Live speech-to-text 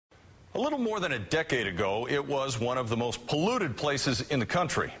A little more than a decade ago, it was one of the most polluted places in the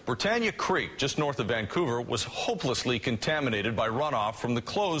country. Britannia Creek, just north of Vancouver, was hopelessly contaminated by runoff from the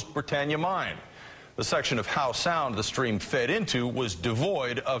closed Britannia mine. The section of Howe Sound the stream fed into was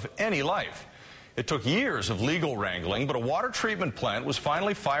devoid of any life. It took years of legal wrangling, but a water treatment plant was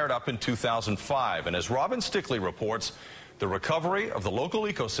finally fired up in 2005. And as Robin Stickley reports, the recovery of the local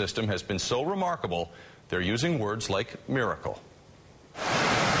ecosystem has been so remarkable, they're using words like miracle.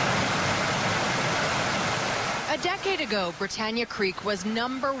 A decade ago, Britannia Creek was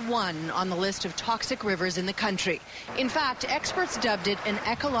 #1 on the list of toxic rivers in the country. In fact, experts dubbed it an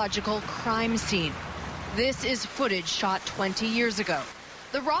ecological crime scene. This is footage shot 20 years ago.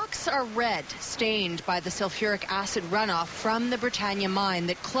 The rocks are red, stained by the sulfuric acid runoff from the Britannia mine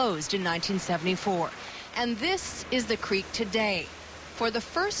that closed in 1974. And this is the creek today. For the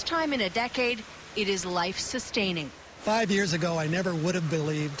first time in a decade, it is life-sustaining. 5 years ago, I never would have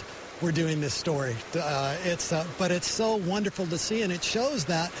believed we're doing this story. But it's so wonderful to see, and it shows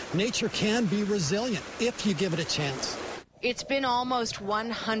that nature can be resilient if you give it a chance. It's been almost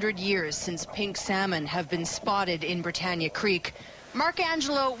 100 years since pink salmon have been spotted in Britannia Creek. Mark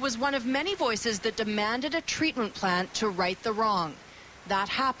Angelo was one of many voices that demanded a treatment plant to right the wrong. That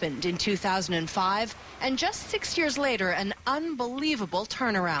happened in 2005, and just 6 years later, an unbelievable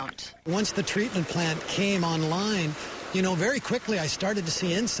turnaround. Once the treatment plant came online, very quickly I started to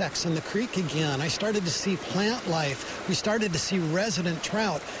see insects in the creek again. I started to see plant life. We started to see resident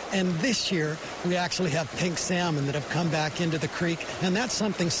trout. And this year, we actually have pink salmon that have come back into the creek. And that's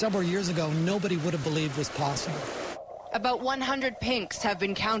something several years ago nobody would have believed was possible. About 100 pinks have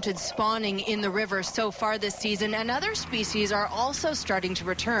been counted spawning in the river so far this season, and other species are also starting to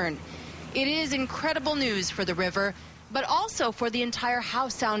return. It is incredible news for the river, but also for the entire Howe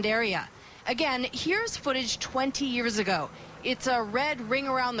Sound area. Again, here's footage 20 years ago. It's a red ring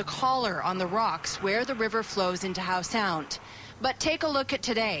around the collar on the rocks where the river flows into Howe Sound. But take a look at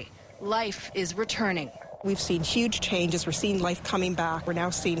today. Life is returning. We've seen huge changes. We're seeing life coming back. We're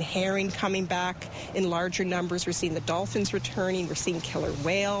now seeing herring coming back in larger numbers. We're seeing the dolphins returning. We're seeing killer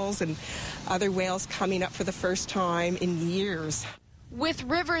whales and other whales coming up for the first time in years. With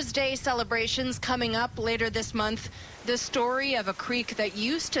Rivers Day celebrations coming up later this month, the story of a creek that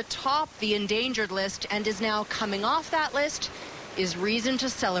used to top the endangered list and is now coming off that list is reason to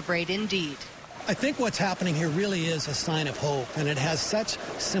celebrate indeed. I think what's happening here really is a sign of hope, and it has such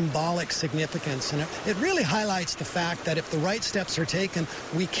symbolic significance. And it really highlights the fact that if the right steps are taken,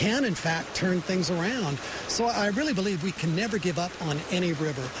 we can, in fact, turn things around. So I really believe we can never give up on any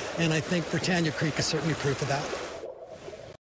river, and I think Britannia Creek is certainly proof of that.